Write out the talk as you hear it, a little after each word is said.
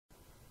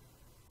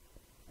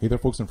Hey there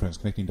folks and friends,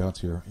 Connecting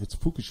Dots here. It's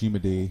Fukushima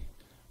Day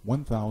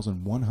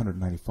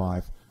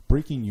 1195.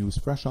 Breaking news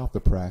fresh off the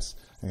press.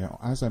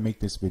 As I make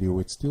this video,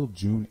 it's still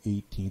June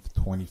 18th,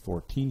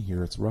 2014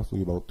 here. It's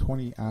roughly about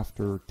 20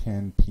 after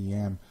 10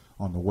 p.m.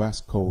 on the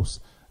west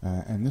coast.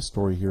 And this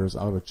story here is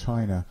out of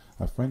China.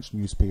 A French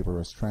newspaper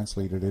has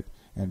translated it,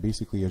 and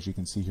basically, as you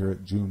can see here,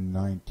 at June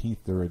 19th,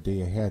 they're a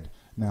day ahead.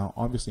 Now,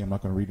 obviously, I'm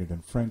not going to read it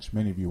in French.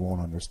 Many of you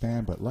won't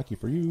understand, but lucky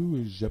for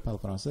you, je parle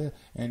français.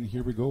 And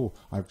here we go.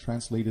 I've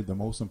translated the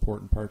most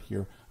important part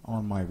here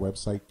on my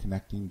website,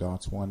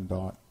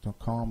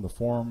 connectingdots1.com, the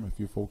forum, if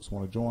you folks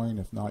want to join.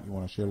 If not, you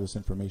want to share this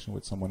information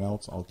with someone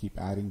else, I'll keep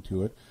adding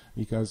to it,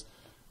 because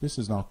this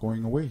is not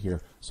going away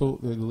here. So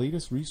the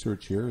latest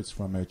research here is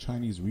from a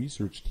Chinese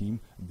research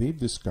team. They've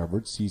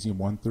discovered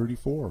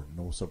Cs134.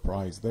 No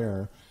surprise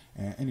there.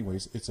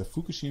 Anyways, it's a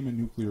Fukushima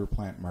nuclear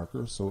plant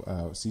marker, so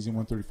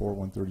Cs134,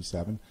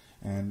 137,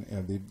 and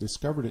they've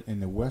discovered it in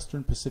the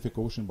western Pacific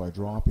Ocean by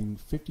dropping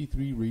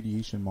 53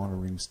 radiation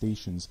monitoring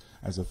stations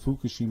as a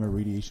Fukushima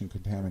radiation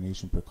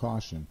contamination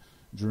precaution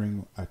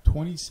during a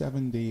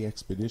 27-day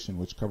expedition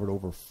which covered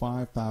over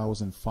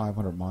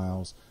 5,500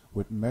 miles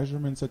with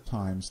measurements at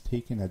times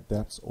taken at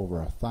depths over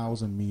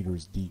 1,000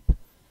 meters deep.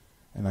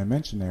 And I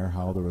mentioned there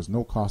how there was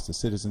no cost to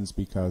citizens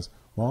because,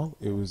 well,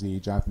 it was a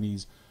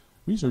Japanese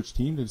research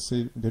team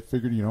that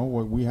figured, you know,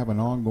 we have an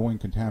ongoing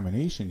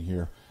contamination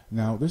here.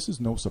 Now, this is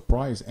no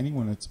surprise.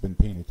 Anyone that's been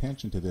paying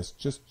attention to this,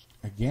 just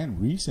again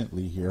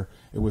recently here,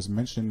 it was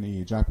mentioned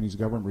the Japanese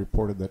government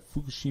reported that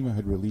Fukushima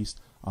had released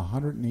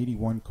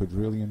 181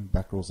 quadrillion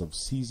becquerels of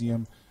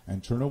cesium,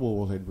 and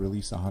Chernobyl had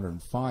released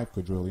 105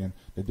 quadrillion.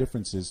 The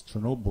difference is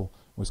Chernobyl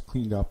was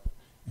cleaned up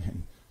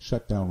and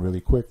shut down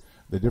really quick.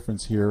 The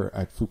difference here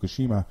at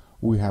Fukushima,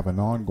 we have an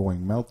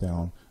ongoing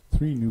meltdown.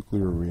 3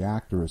 nuclear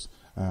reactors.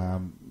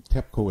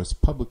 TEPCO has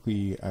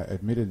publicly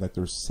admitted that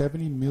there's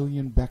 70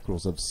 million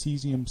becquerels of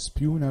cesium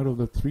spewing out of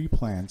the 3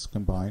 plants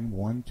combined,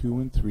 1, 2,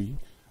 and 3.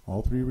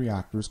 All 3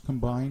 reactors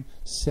combined,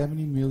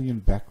 70 million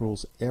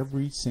becquerels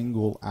every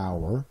single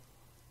hour,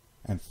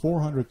 and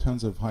 400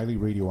 tons of highly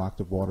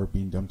radioactive water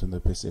being dumped in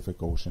the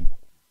Pacific Ocean.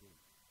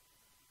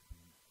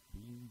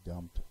 Being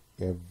dumped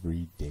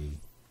every day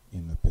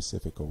in the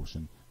Pacific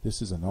Ocean.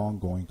 This is an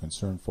ongoing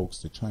concern, folks.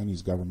 The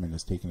Chinese government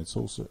has taken it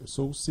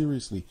so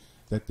seriously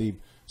that they've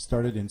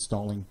started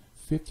installing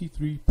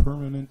 53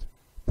 permanent,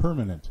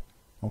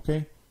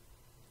 okay?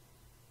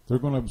 They're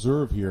going to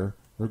observe here.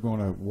 They're going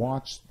to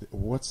watch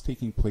what's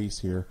taking place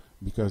here,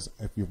 because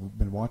if you've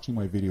been watching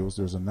my videos,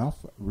 there's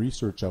enough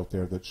research out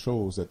there that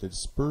shows that the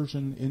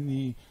dispersion in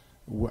the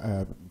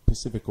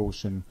Pacific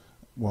Ocean,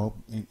 well,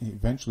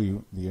 eventually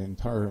the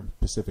entire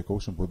Pacific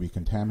Ocean will be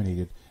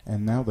contaminated,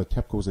 and now the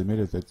TEPCO's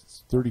admitted that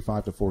it's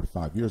 35 to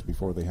 45 years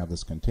before they have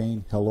this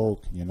contained. Hello,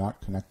 can you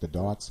not connect the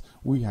dots?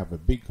 We have a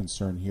big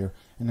concern here.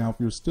 And now if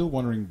you're still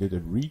wondering, did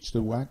it reach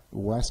the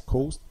west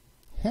coast?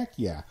 Heck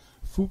yeah.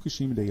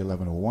 Fukushima Day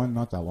 1101,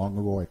 not that long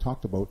ago, I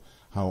talked about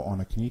how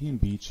on a Canadian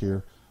beach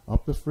here,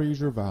 up the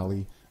Fraser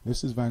Valley,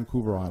 this is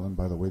Vancouver Island,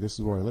 by the way, this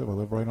is where I live. I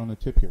live right on the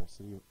tip here,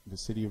 the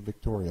city of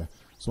Victoria.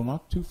 So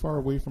not too far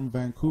away from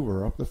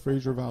Vancouver, up the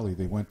Fraser Valley,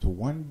 they went to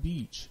one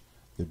beach,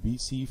 the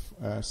BC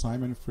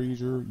Simon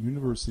Fraser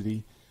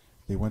University.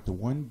 They went to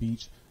one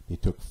beach, they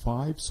took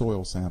 5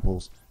 soil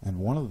samples, and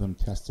one of them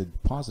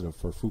tested positive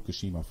for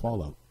Fukushima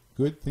fallout.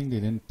 Good thing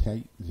they didn't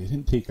take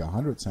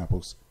 100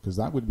 samples, because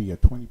that would be a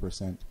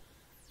 20%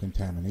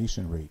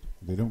 contamination rate.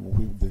 They don't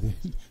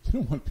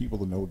want people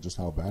to know just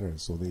how bad it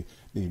is, so they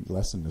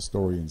lessened the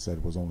story and said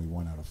it was only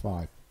 1 out of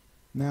 5.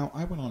 Now,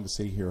 I went on to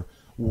say here,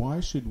 why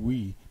should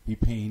we be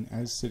paying,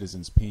 as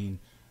citizens, paying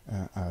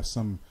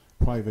some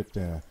private,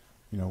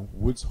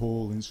 Woods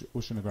Hole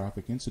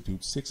Oceanographic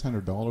Institute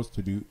 $600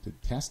 to do the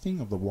testing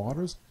of the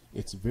waters?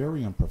 It's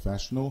very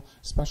unprofessional,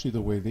 especially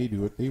the way they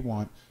do it. They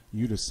want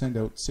you to send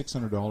out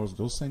 $600.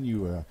 They'll send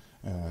you a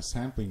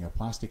sampling, a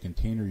plastic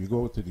container. You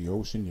go to the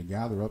ocean, you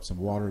gather up some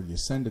water, you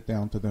send it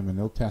down to them, and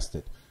they'll test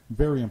it.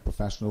 Very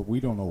unprofessional.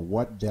 We don't know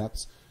what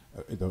depths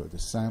the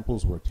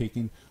samples were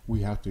taken.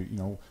 We have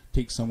to,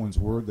 take someone's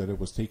word that it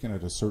was taken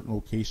at a certain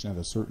location, at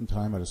a certain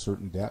time, at a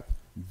certain depth.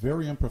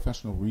 Very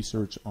unprofessional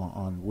research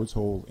on Woods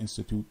Hole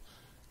Institute,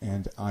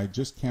 and I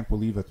just can't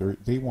believe that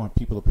they want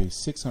people to pay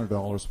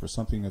 $600 for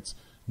something that's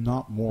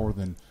not more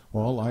than,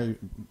 well,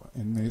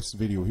 in this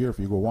video here, if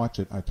you go watch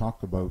it, I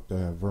talked about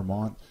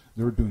Vermont.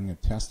 They were doing a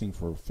testing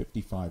for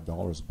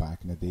 $55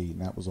 back in the day,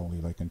 and that was only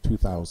like in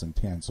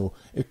 2010. So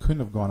it couldn't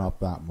have gone up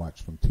that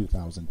much from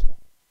 2010.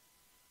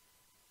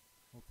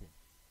 Okay.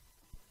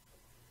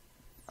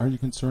 Are you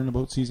concerned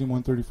about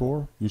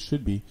Cesium-134? You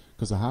should be,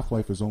 because the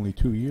half-life is only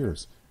 2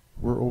 years.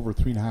 We're over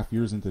 3.5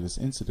 years into this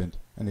incident,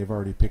 and they've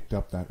already picked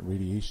up that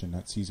radiation,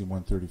 that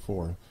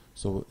Cesium-134.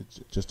 So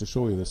just to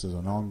show you, this is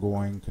an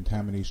ongoing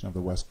contamination of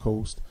the West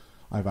Coast.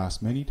 I've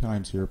asked many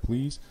times here,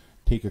 please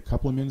take a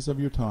couple of minutes of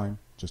your time,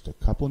 just a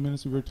couple of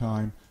minutes of your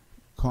time,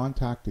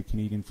 contact the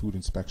Canadian Food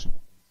Inspection.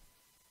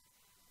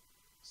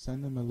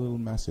 Send them a little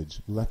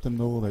message. Let them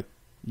know that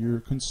you're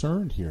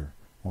concerned here.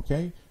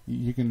 Okay?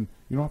 You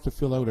don't have to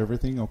fill out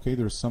everything. Okay?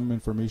 There's some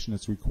information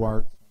that's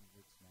required.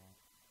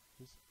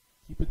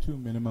 Keep it to a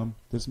minimum.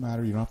 Doesn't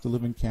matter. You don't have to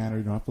live in Canada.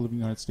 You don't have to live in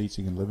the United States.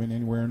 You can live in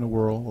anywhere in the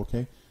world,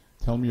 okay?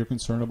 Tell me you're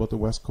concerned about the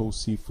West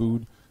Coast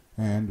seafood.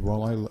 And,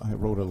 well, I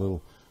wrote a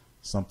little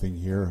something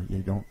here. You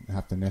don't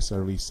have to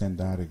necessarily send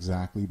that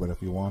exactly, but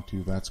if you want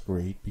to, that's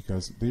great,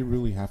 because they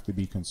really have to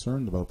be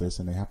concerned about this,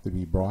 and they have to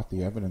be brought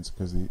the evidence,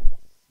 because they seem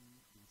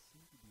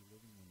to be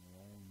living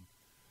in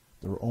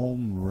their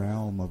own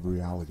realm of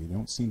reality. They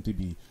don't seem to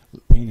be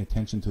paying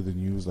attention to the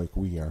news like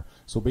we are.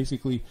 So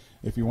basically,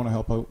 if you want to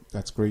help out,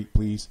 that's great,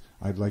 please.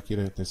 I'd like you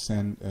to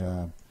send,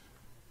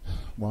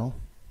 well,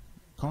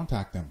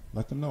 contact them.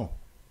 Let them know.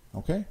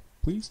 Okay?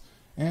 Please?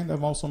 And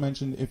I've also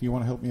mentioned, if you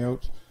want to help me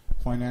out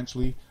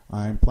financially,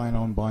 I'm planning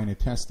on buying a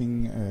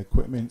testing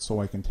equipment so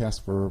I can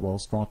test for, well,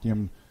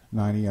 strontium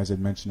 90, as I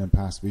mentioned in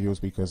past videos,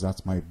 because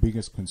that's my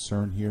biggest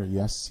concern here.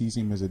 Yes,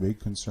 cesium is a big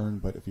concern,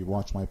 but if you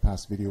watch my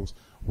past videos,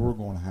 we're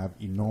going to have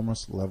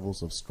enormous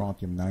levels of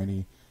strontium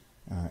 90.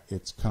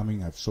 It's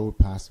coming. I've showed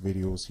past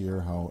videos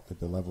here how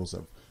the levels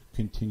have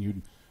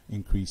continued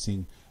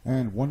increasing.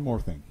 And one more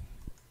thing.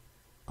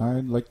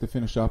 I'd like to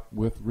finish up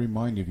with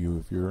reminding you,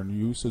 if you're a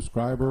new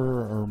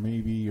subscriber or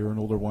maybe you're an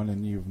older one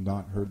and you've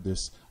not heard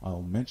this,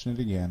 I'll mention it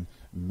again.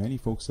 Many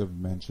folks have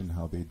mentioned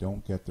how they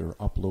don't get their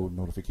upload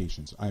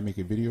notifications. I make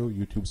a video,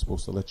 YouTube's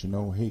supposed to let you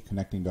know, hey,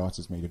 Connecting Dots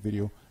has made a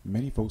video.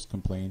 Many folks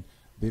complain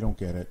they don't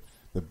get it.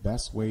 The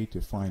best way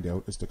to find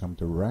out is to come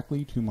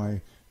directly to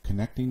my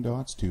Connecting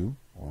Dots 2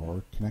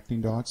 or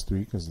Connecting Dots 3,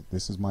 because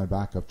this is my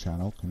backup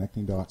channel,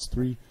 Connecting Dots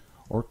 3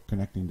 or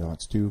Connecting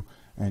Dots 2,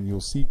 and you'll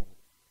see,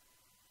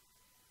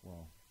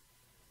 well,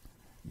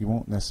 you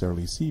won't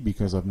necessarily see,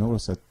 because I've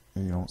noticed that,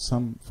 you know,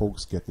 some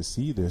folks get to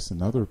see this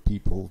and other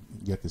people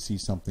get to see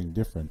something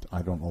different.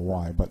 I don't know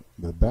why, but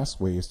the best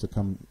way is to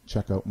come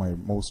check out my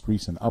most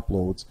recent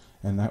uploads,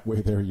 and that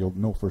way there you'll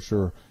know for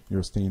sure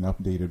you're staying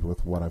updated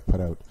with what I've put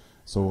out.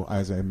 So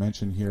as I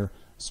mentioned here,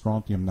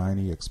 strontium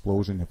 90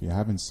 explosion, if you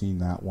haven't seen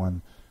that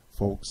one,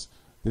 folks,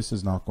 this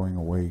is not going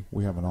away.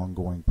 We have an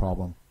ongoing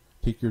problem.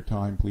 Take your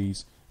time,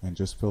 please, and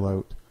just fill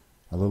out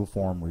a little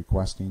form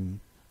requesting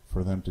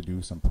for them to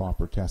do some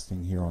proper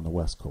testing here on the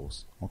West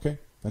Coast. Okay,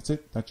 that's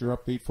it. That's your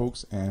update,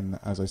 folks. And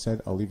as I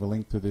said, I'll leave a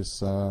link to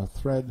this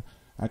thread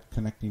at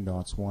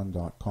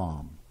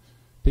connectingdots1.com.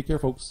 Take care,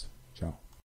 folks. Ciao.